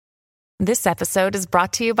This episode is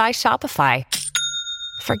brought to you by Shopify.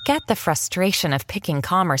 Forget the frustration of picking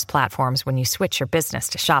commerce platforms when you switch your business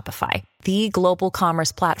to Shopify, the global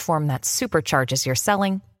commerce platform that supercharges your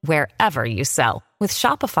selling wherever you sell. With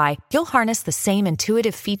Shopify, you'll harness the same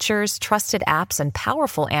intuitive features, trusted apps, and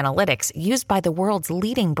powerful analytics used by the world's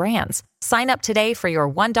leading brands. Sign up today for your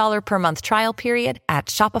 $1 per month trial period at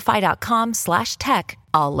shopify.com/tech,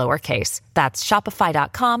 all lowercase. That's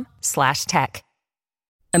shopify.com/tech.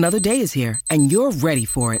 Another day is here, and you're ready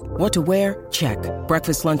for it. What to wear? Check.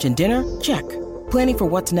 Breakfast, lunch, and dinner? Check. Planning for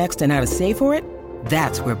what's next and how to save for it?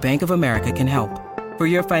 That's where Bank of America can help. For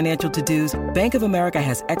your financial to-dos, Bank of America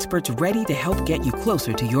has experts ready to help get you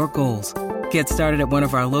closer to your goals. Get started at one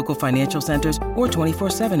of our local financial centers or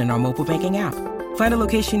 24/7 in our mobile banking app. Find a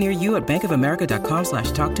location near you at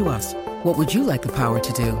bankofamerica.com/talktous. What would you like the power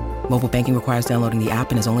to do? Mobile banking requires downloading the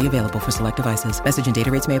app and is only available for select devices. Message and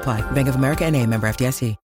data rates may apply. Bank of America N.A., member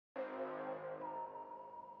FDIC.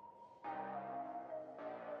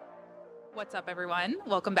 What's up, everyone?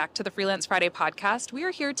 Welcome back to the Freelance Friday podcast. We are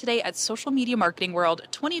here today at Social Media Marketing World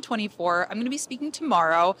 2024. I'm going to be speaking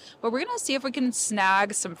tomorrow, but we're going to see if we can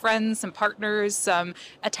snag some friends, some partners, some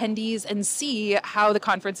attendees, and see how the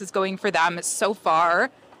conference is going for them so far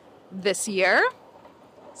this year.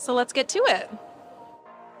 So let's get to it.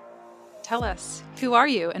 Tell us, who are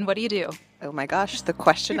you and what do you do? Oh my gosh, the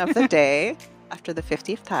question of the day after the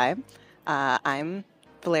 50th time. I'm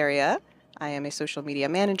Valeria. I am a social media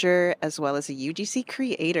manager as well as a UGC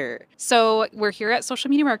creator. So we're here at Social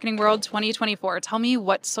Media Marketing World 2024. Tell me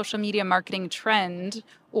what social media marketing trend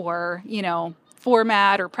or,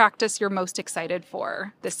 format or practice you're most excited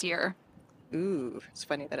for this year. Ooh, it's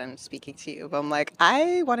funny that I'm speaking to you, but I'm like,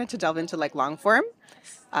 I wanted to delve into long form.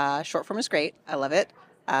 Short form is great. I love it.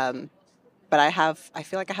 But I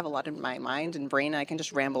feel like I have a lot in my mind and brain, and I can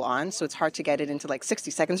just ramble on. So it's hard to get it into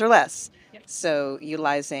 60 seconds or less. Yep. So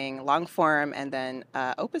utilizing long form, and then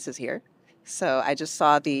Opus is here. So I just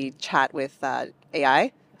saw the chat with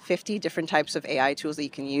AI, 50 different types of AI tools that you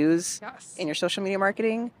can use in your social media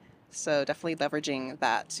marketing. So definitely leveraging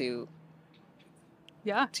that to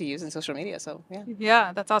use in social media. So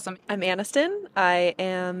Yeah, that's awesome. I'm Aniston. I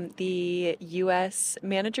am the U.S.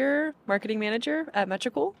 marketing manager at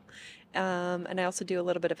Metricool. And I also do a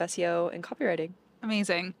little bit of SEO and copywriting.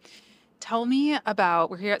 Amazing. Tell me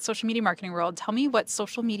we're here at Social Media Marketing World. Tell me what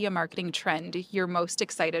social media marketing trend you're most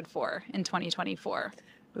excited for in 2024.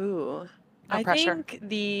 Ooh. No pressure. Think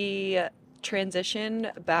the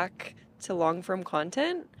transition back to long-form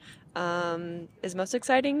content is most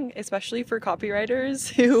exciting, especially for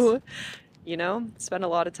copywriters who, spend a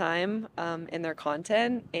lot of time in their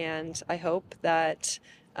content. And I hope that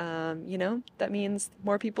that means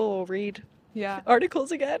more people will read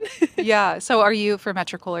articles again. Yeah. So for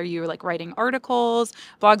Metricool, are you writing articles,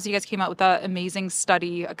 blogs? You guys came out with a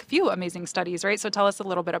few amazing studies, right? So tell us a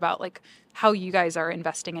little bit about how you guys are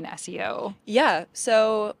investing in SEO. Yeah.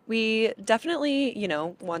 So we definitely,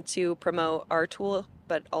 want to promote our tool,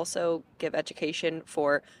 but also give education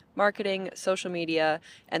for marketing, social media,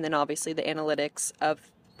 and then obviously the analytics of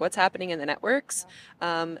what's happening in the networks.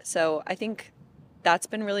 So I think that's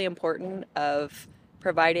been really important of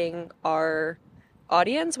providing our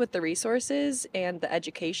audience with the resources and the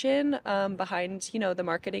education behind, the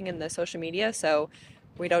marketing and the social media. So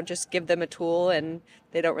we don't just give them a tool and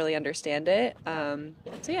they don't really understand it. I'm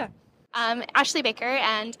Ashley Baker,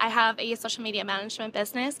 and I have a social media management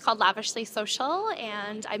business called Lavishly Social,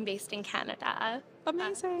 and I'm based in Canada.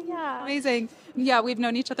 Amazing. Amazing. Yeah, we've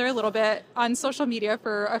known each other a little bit on social media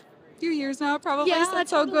for a few years now, probably. Yeah, so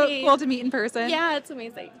it's totally. so cool to meet in person. Yeah, it's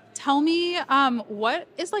amazing. Tell me, what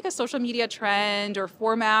is a social media trend or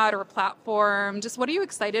format or platform? Just what are you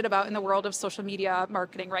excited about in the world of social media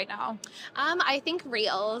marketing right now? I think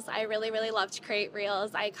Reels. I really, really love to create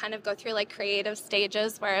Reels. I kind of go through creative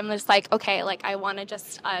stages where I'm just okay, I want to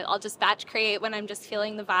I'll just batch create when I'm just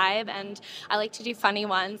feeling the vibe. And I like to do funny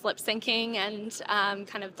ones, lip syncing, and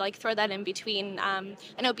kind of throw that in between. I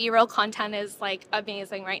know B-roll content is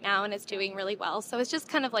amazing right now and it's doing really well. So it's just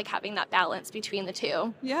kind of having that balance between the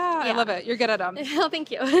two. Yeah, I love it. You're good at them. Oh,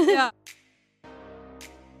 thank you. Yeah.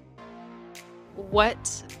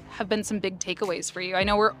 What have been some big takeaways for you? I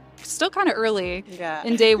know we're still kind of early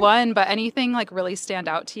in day one, but anything really stand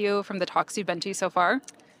out to you from the talks you've been to so far?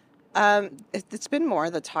 It's been more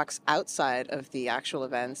the talks outside of the actual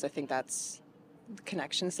events. I think that's the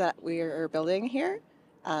connections that we are building here.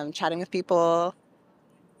 Chatting with people.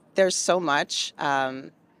 There's so much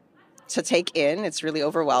to take in. It's really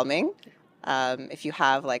overwhelming. If you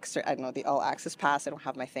have I don't know, the All Access Pass, I don't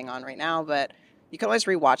have my thing on right now, but you can always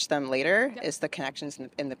rewatch them later. Yep. Is the connections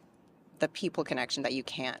and the people connection that you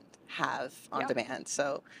can't have on Yeah. demand.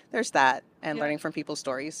 So there's that, and Yeah. learning from people's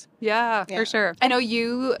stories. Yeah, Yeah. for sure. I know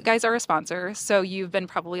you guys are a sponsor, so you've been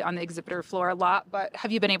probably on the exhibitor floor a lot, but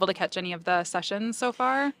have you been able to catch any of the sessions so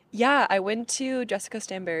far? Yeah, I went to Jessica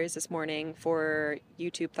Stanberry's this morning for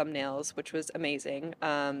YouTube thumbnails, which was amazing.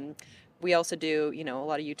 We also do, a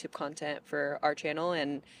lot of YouTube content for our channel,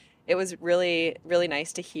 and it was really, really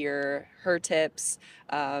nice to hear her tips,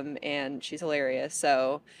 and she's hilarious.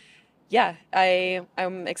 So, yeah,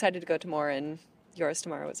 I'm excited to go to more and yours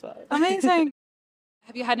tomorrow as well. Amazing.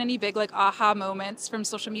 Have you had any big aha moments from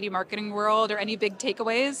social media marketing world or any big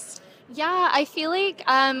takeaways? Yeah, I feel like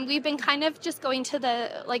we've been kind of just going to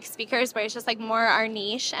the speakers where it's just more our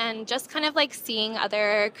niche, and just kind of seeing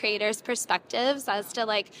other creators' perspectives as to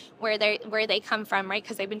where they come from, right?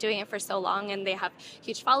 Because they've been doing it for so long and they have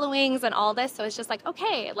huge followings and all this. So it's just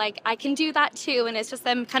okay, I can do that too. And it's just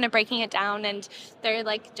them kind of breaking it down, and they're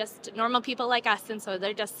just normal people like us, and so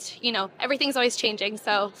they're just everything's always changing.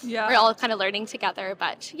 So Yeah. we're all kind of learning together.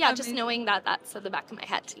 But yeah, just Amazing. knowing that that's at the back of my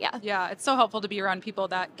head. Yeah. Yeah, it's so helpful to be around people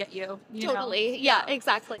that get you. know? Totally. Yeah,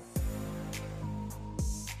 exactly.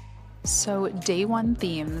 So, day one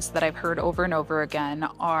themes that I've heard over and over again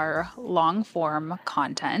are long form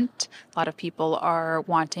content. A lot of people are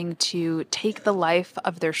wanting to take the life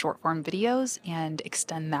of their short form videos and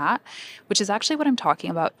extend that, which is actually what I'm talking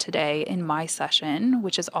about today in my session,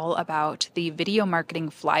 which is all about the video marketing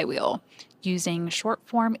flywheel, using short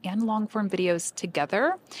form and long form videos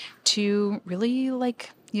together to really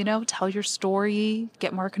tell your story,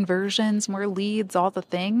 get more conversions, more leads, all the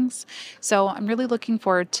things. So I'm really looking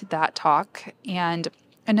forward to that talk. And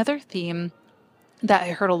another theme that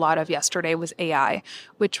I heard a lot of yesterday was AI,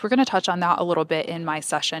 which we're going to touch on that a little bit in my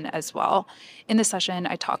session as well. In the session,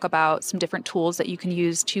 I talk about some different tools that you can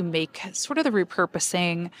use to make sort of the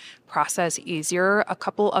repurposing process easier. A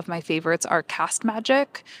couple of my favorites are Cast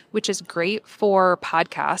Magic, which is great for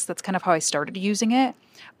podcasts. That's kind of how I started using it.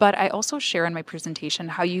 But I also share in my presentation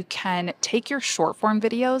how you can take your short form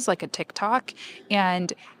videos like a TikTok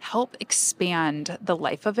and help expand the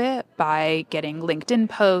life of it by getting LinkedIn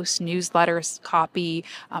posts, newsletters, copy,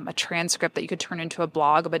 a transcript that you could turn into a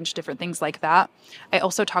blog, a bunch of different things like that. I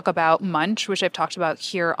also talk about Munch, which I've talked about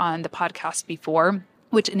here on the podcast before,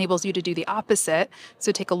 which enables you to do the opposite.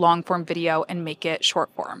 So take a long form video and make it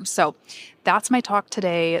short form. So that's my talk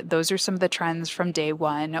today. Those are some of the trends from day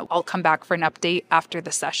one. I'll come back for an update after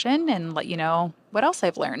the session and let you know what else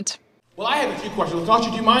I've learned. Well, I have a few questions.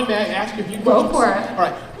 Latasha, do you mind? May I ask you a few questions? Go for it. All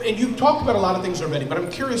right. And you've talked about a lot of things already, but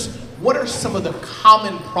I'm curious, what are some of the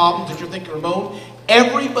common problems that you're thinking, Ramon?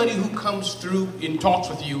 Everybody who comes through in talks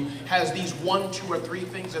with you has these 1, 2, or 3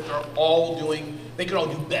 things that they're all doing. They could all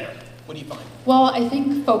do better. What do you find? Well, I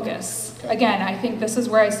think focus. Again, I think this is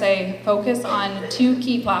where I say focus on 2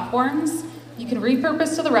 key platforms. You can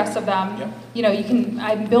repurpose to the rest of them. Yep.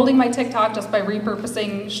 I'm building my TikTok just by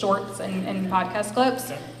repurposing shorts and podcast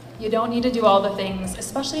clips. Okay. You don't need to do all the things,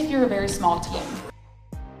 especially if you're a very small team.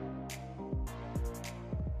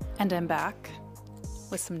 And I'm back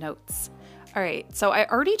with some notes. All right, so I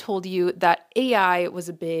already told you that AI was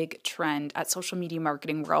a big trend at Social Media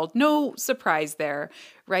Marketing World. No surprise there,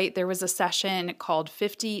 right? There was a session called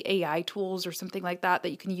 50 AI tools or something like that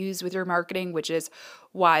you can use with your marketing, which is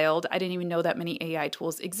wild. I didn't even know that many AI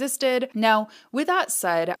tools existed. Now, with that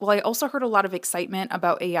said, I also heard a lot of excitement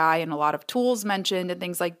about AI and a lot of tools mentioned and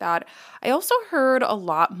things like that. I also heard a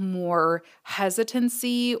lot more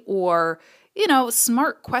hesitancy or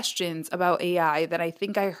smart questions about AI that I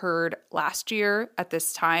think I heard last year at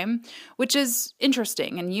this time, which is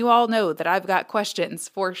interesting. And you all know that I've got questions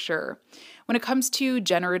for sure. When it comes to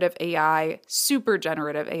generative AI, super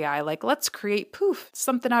generative AI, let's create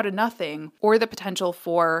something out of nothing, or the potential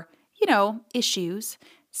for, issues,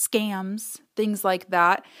 scams, things like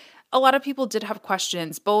that. A lot of people did have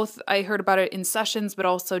questions. Both I heard about it in sessions, but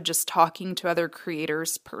also just talking to other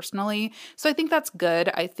creators personally. So I think that's good.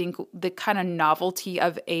 I think the kind of novelty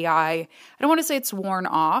of AI, I don't want to say it's worn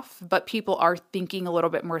off, but people are thinking a little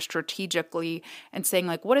bit more strategically and saying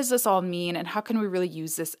what does this all mean? And how can we really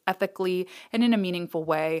use this ethically and in a meaningful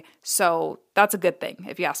way? So that's a good thing,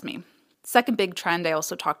 if you ask me. Second big trend I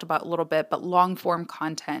also talked about a little bit, but long form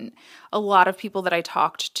content. A lot of people that I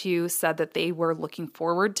talked to said that they were looking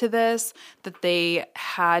forward to this, that they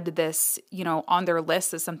had this, on their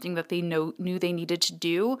list as something that they knew they needed to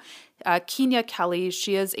do. Kenya Kelly,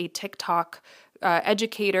 she is a TikTok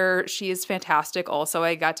educator. She is fantastic. Also,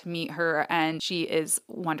 I got to meet her and she is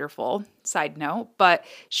wonderful. Side note, but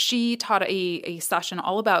she taught a session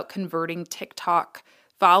all about converting TikTok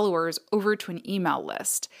followers over to an email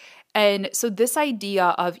list. And so this idea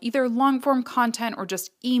of either long form content or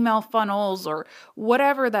just email funnels or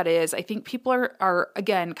whatever that is, I think people are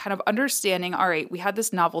again kind of understanding, all right, we had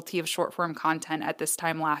this novelty of short form content at this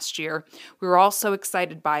time last year. We were all so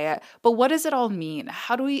excited by it, but what does it all mean?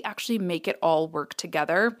 How do we actually make it all work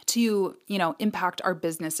together to, impact our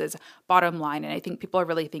business's bottom line? And I think people are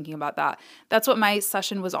really thinking about that. That's what my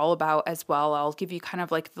session was all about as well. I'll give you kind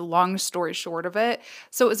of like the long story short of it.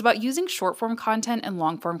 So it was about using short form content and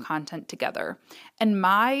long form content together. And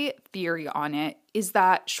my theory on it is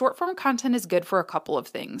that short form content is good for a couple of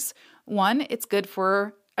things. One, it's good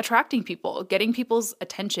for attracting people, getting people's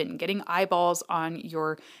attention, getting eyeballs on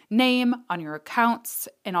your name, on your accounts,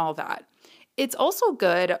 and all that. It's also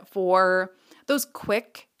good for those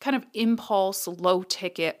quick kind of impulse, low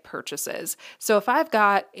ticket purchases. So if I've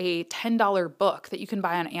got a $10 book that you can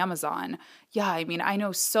buy on Amazon, I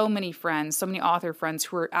know so many friends, so many author friends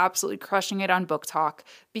who are absolutely crushing it on Book Talk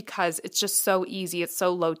because it's just so easy. It's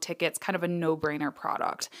so low ticket. It's kind of a no-brainer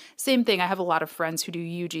product. Same thing. I have a lot of friends who do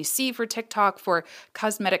UGC for TikTok for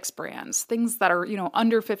cosmetics brands, things that are,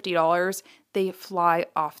 under $50. They fly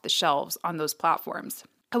off the shelves on those platforms.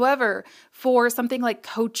 However, for something like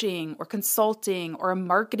coaching or consulting or a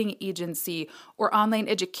marketing agency or online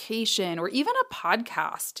education or even a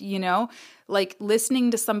podcast, like listening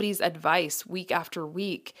to somebody's advice week after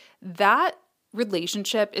week, that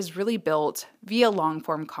relationship is really built via long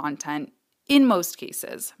form content. In most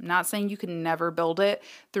cases, I'm not saying you can never build it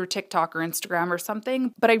through TikTok or Instagram or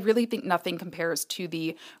something, but I really think nothing compares to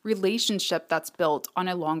the relationship that's built on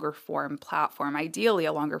a longer form platform, ideally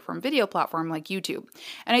a longer form video platform like YouTube.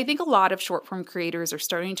 And I think a lot of short form creators are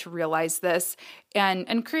starting to realize this,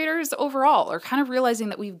 and creators overall are kind of realizing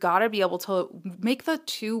that we've got to be able to make the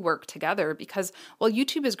two work together, because while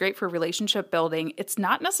YouTube is great for relationship building, it's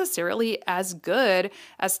not necessarily as good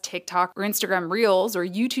as TikTok or Instagram Reels or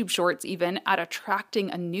YouTube Shorts even at attracting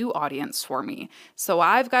a new audience for me. So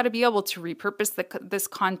I've got to be able to repurpose this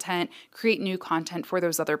content, create new content for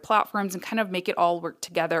those other platforms, and kind of make it all work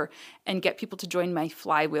together and get people to join my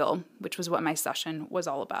flywheel, which was what my session was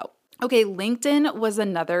all about. Okay, LinkedIn was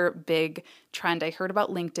another big trend. I heard about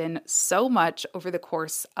LinkedIn so much over the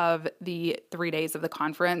course of the 3 days of the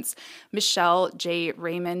conference. Michelle J.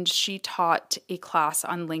 Raymond, she taught a class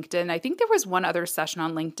on LinkedIn. I think there was one other session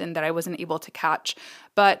on LinkedIn that I wasn't able to catch,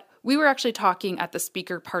 but we were actually talking at the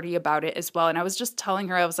speaker party about it as well. And I was just telling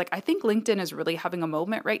her, I was like, I think LinkedIn is really having a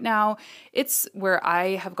moment right now. It's where I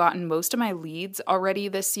have gotten most of my leads already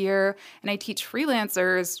this year. And I teach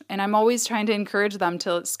freelancers, and I'm always trying to encourage them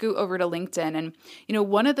to scoot over to LinkedIn. And,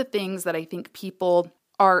 one of the things that I think people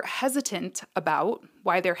are hesitant about,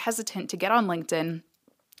 why they're hesitant to get on LinkedIn,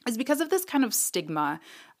 is because of this kind of stigma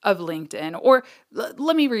of LinkedIn. Or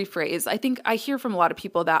let me rephrase. I think I hear from a lot of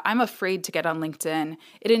people that I'm afraid to get on LinkedIn.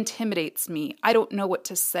 It intimidates me. I don't know what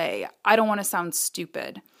to say. I don't want to sound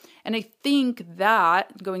stupid. And I think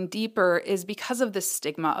that going deeper is because of this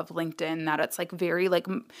stigma of LinkedIn, that it's like very like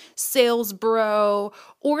sales bro,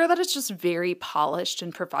 or that it's just very polished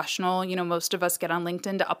and professional. Most of us get on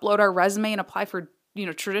LinkedIn to upload our resume and apply for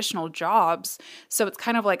traditional jobs. So it's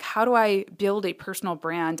kind of like, how do I build a personal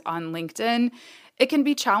brand on LinkedIn? It can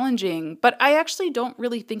be challenging, but I actually don't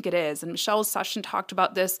really think it is. And Michelle's session talked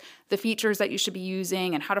about this, the features that you should be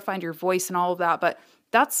using and how to find your voice and all of that. But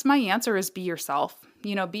that's my answer, is be yourself.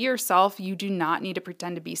 Be yourself. You do not need to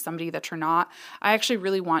pretend to be somebody that you're not. I actually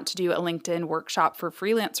really want to do a LinkedIn workshop for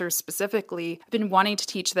freelancers specifically. I've been wanting to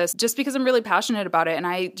teach this just because I'm really passionate about it. And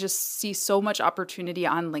I just see so much opportunity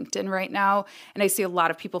on LinkedIn right now. And I see a lot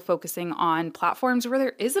of people focusing on platforms where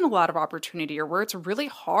there isn't a lot of opportunity, or where it's really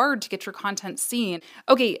hard to get your content seen.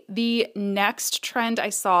 Okay, the next trend I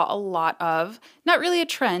saw a lot of, not really a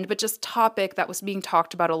trend, but just topic that was being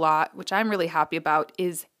talked about a lot, which I'm really happy about,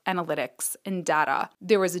 is analytics and data.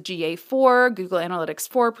 There was a GA4, Google Analytics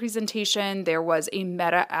 4 presentation. There was a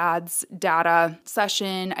Meta Ads data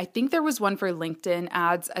session. I think there was one for LinkedIn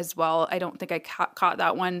ads as well. I don't think I caught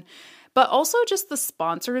that one. But also just the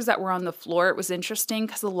sponsors that were on the floor. It was interesting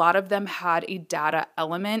because a lot of them had a data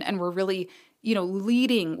element and were really,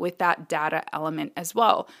 leading with that data element as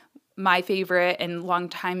well. My favorite and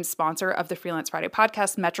longtime sponsor of the Freelance Friday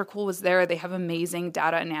podcast, Metricool, was there. They have amazing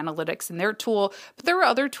data and analytics in their tool, but there were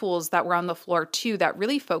other tools that were on the floor too that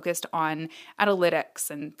really focused on analytics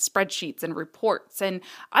and spreadsheets and reports. And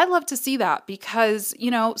I love to see that because,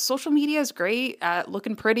 social media is great at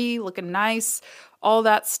looking pretty, looking nice, all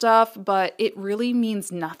that stuff, but it really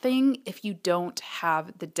means nothing if you don't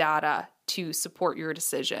have the data to support your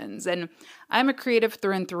decisions. And I'm a creative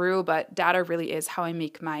through and through, but data really is how I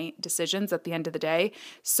make my decisions at the end of the day.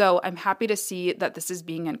 So I'm happy to see that this is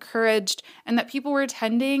being encouraged and that people were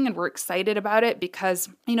attending and were excited about it because,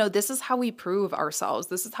 this is how we prove ourselves.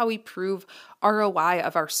 This is how we prove ROI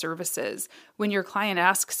of our services. When your client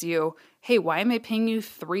asks you, hey, why am I paying you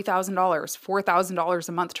 $3,000, $4,000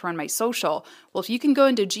 a month to run my social? Well, if you can go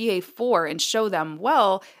into GA4 and show them,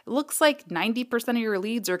 well, it looks like 90% of your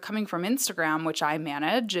leads are coming from Instagram, which I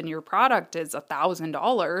manage, and your product is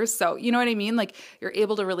 $1,000. So, you know what I mean? Like, you're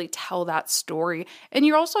able to really tell that story, and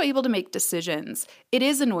you're also able to make decisions. It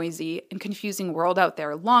is a noisy and confusing world out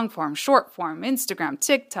there. Long form, short form, Instagram,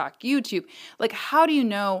 TikTok, YouTube. Like, how do you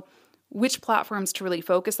know which platforms to really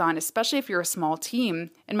focus on, especially if you're a small team?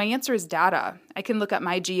 And my answer is data. I can look at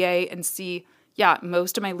my GA and see,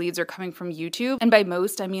 most of my leads are coming from YouTube. And by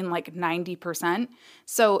most, I mean like 90%.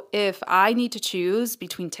 So if I need to choose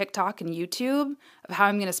between TikTok and YouTube of how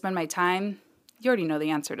I'm going to spend my time, you already know the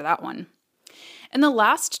answer to that one. And the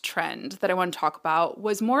last trend that I want to talk about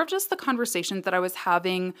was more of just the conversations that I was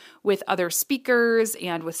having with other speakers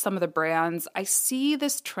and with some of the brands. I see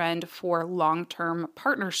this trend for long-term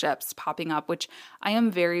partnerships popping up, which I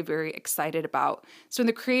am very, very excited about. So in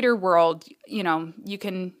the creator world, you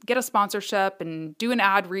can get a sponsorship and do an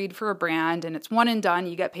ad read for a brand, and it's one and done.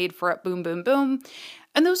 You get paid for it, boom, boom, boom.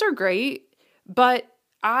 And those are great, but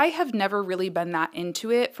I have never really been that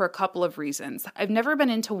into it for a couple of reasons. I've never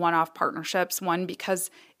been into one-off partnerships, one,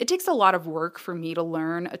 because it takes a lot of work for me to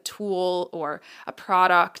learn a tool or a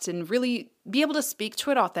product and really be able to speak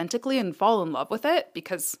to it authentically and fall in love with it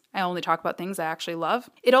because I only talk about things I actually love.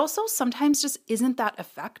 It also sometimes just isn't that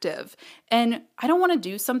effective. And I don't want to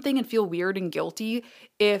do something and feel weird and guilty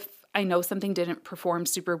if I know something didn't perform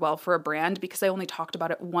super well for a brand because I only talked about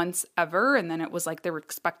it once ever, and then it was like they were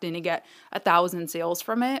expecting to get 1,000 sales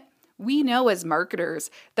from it. We know as marketers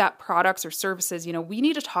that products or services, we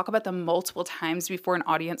need to talk about them multiple times before an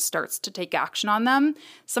audience starts to take action on them.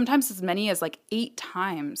 Sometimes as many as like 8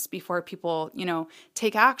 times before people,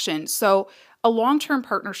 take action. So a long-term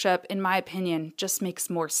partnership, in my opinion, just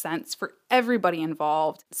makes more sense for everybody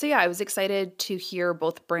involved. So I was excited to hear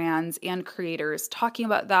both brands and creators talking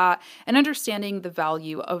about that and understanding the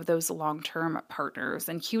value of those long-term partners.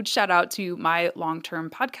 And huge shout out to my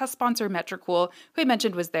long-term podcast sponsor, Metricool, who I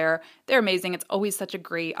mentioned was there. They're amazing. It's always such a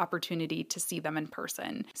great opportunity to see them in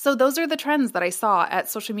person. So those are the trends that I saw at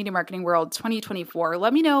Social Media Marketing World 2024.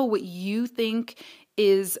 Let me know what you think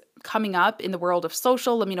is coming up in the world of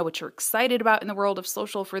social. Let me know what you're excited about in the world of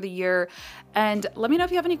social for the year. And let me know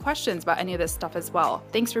if you have any questions about any of this stuff as well.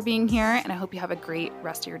 Thanks for being here, and I hope you have a great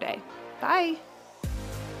rest of your day. Bye.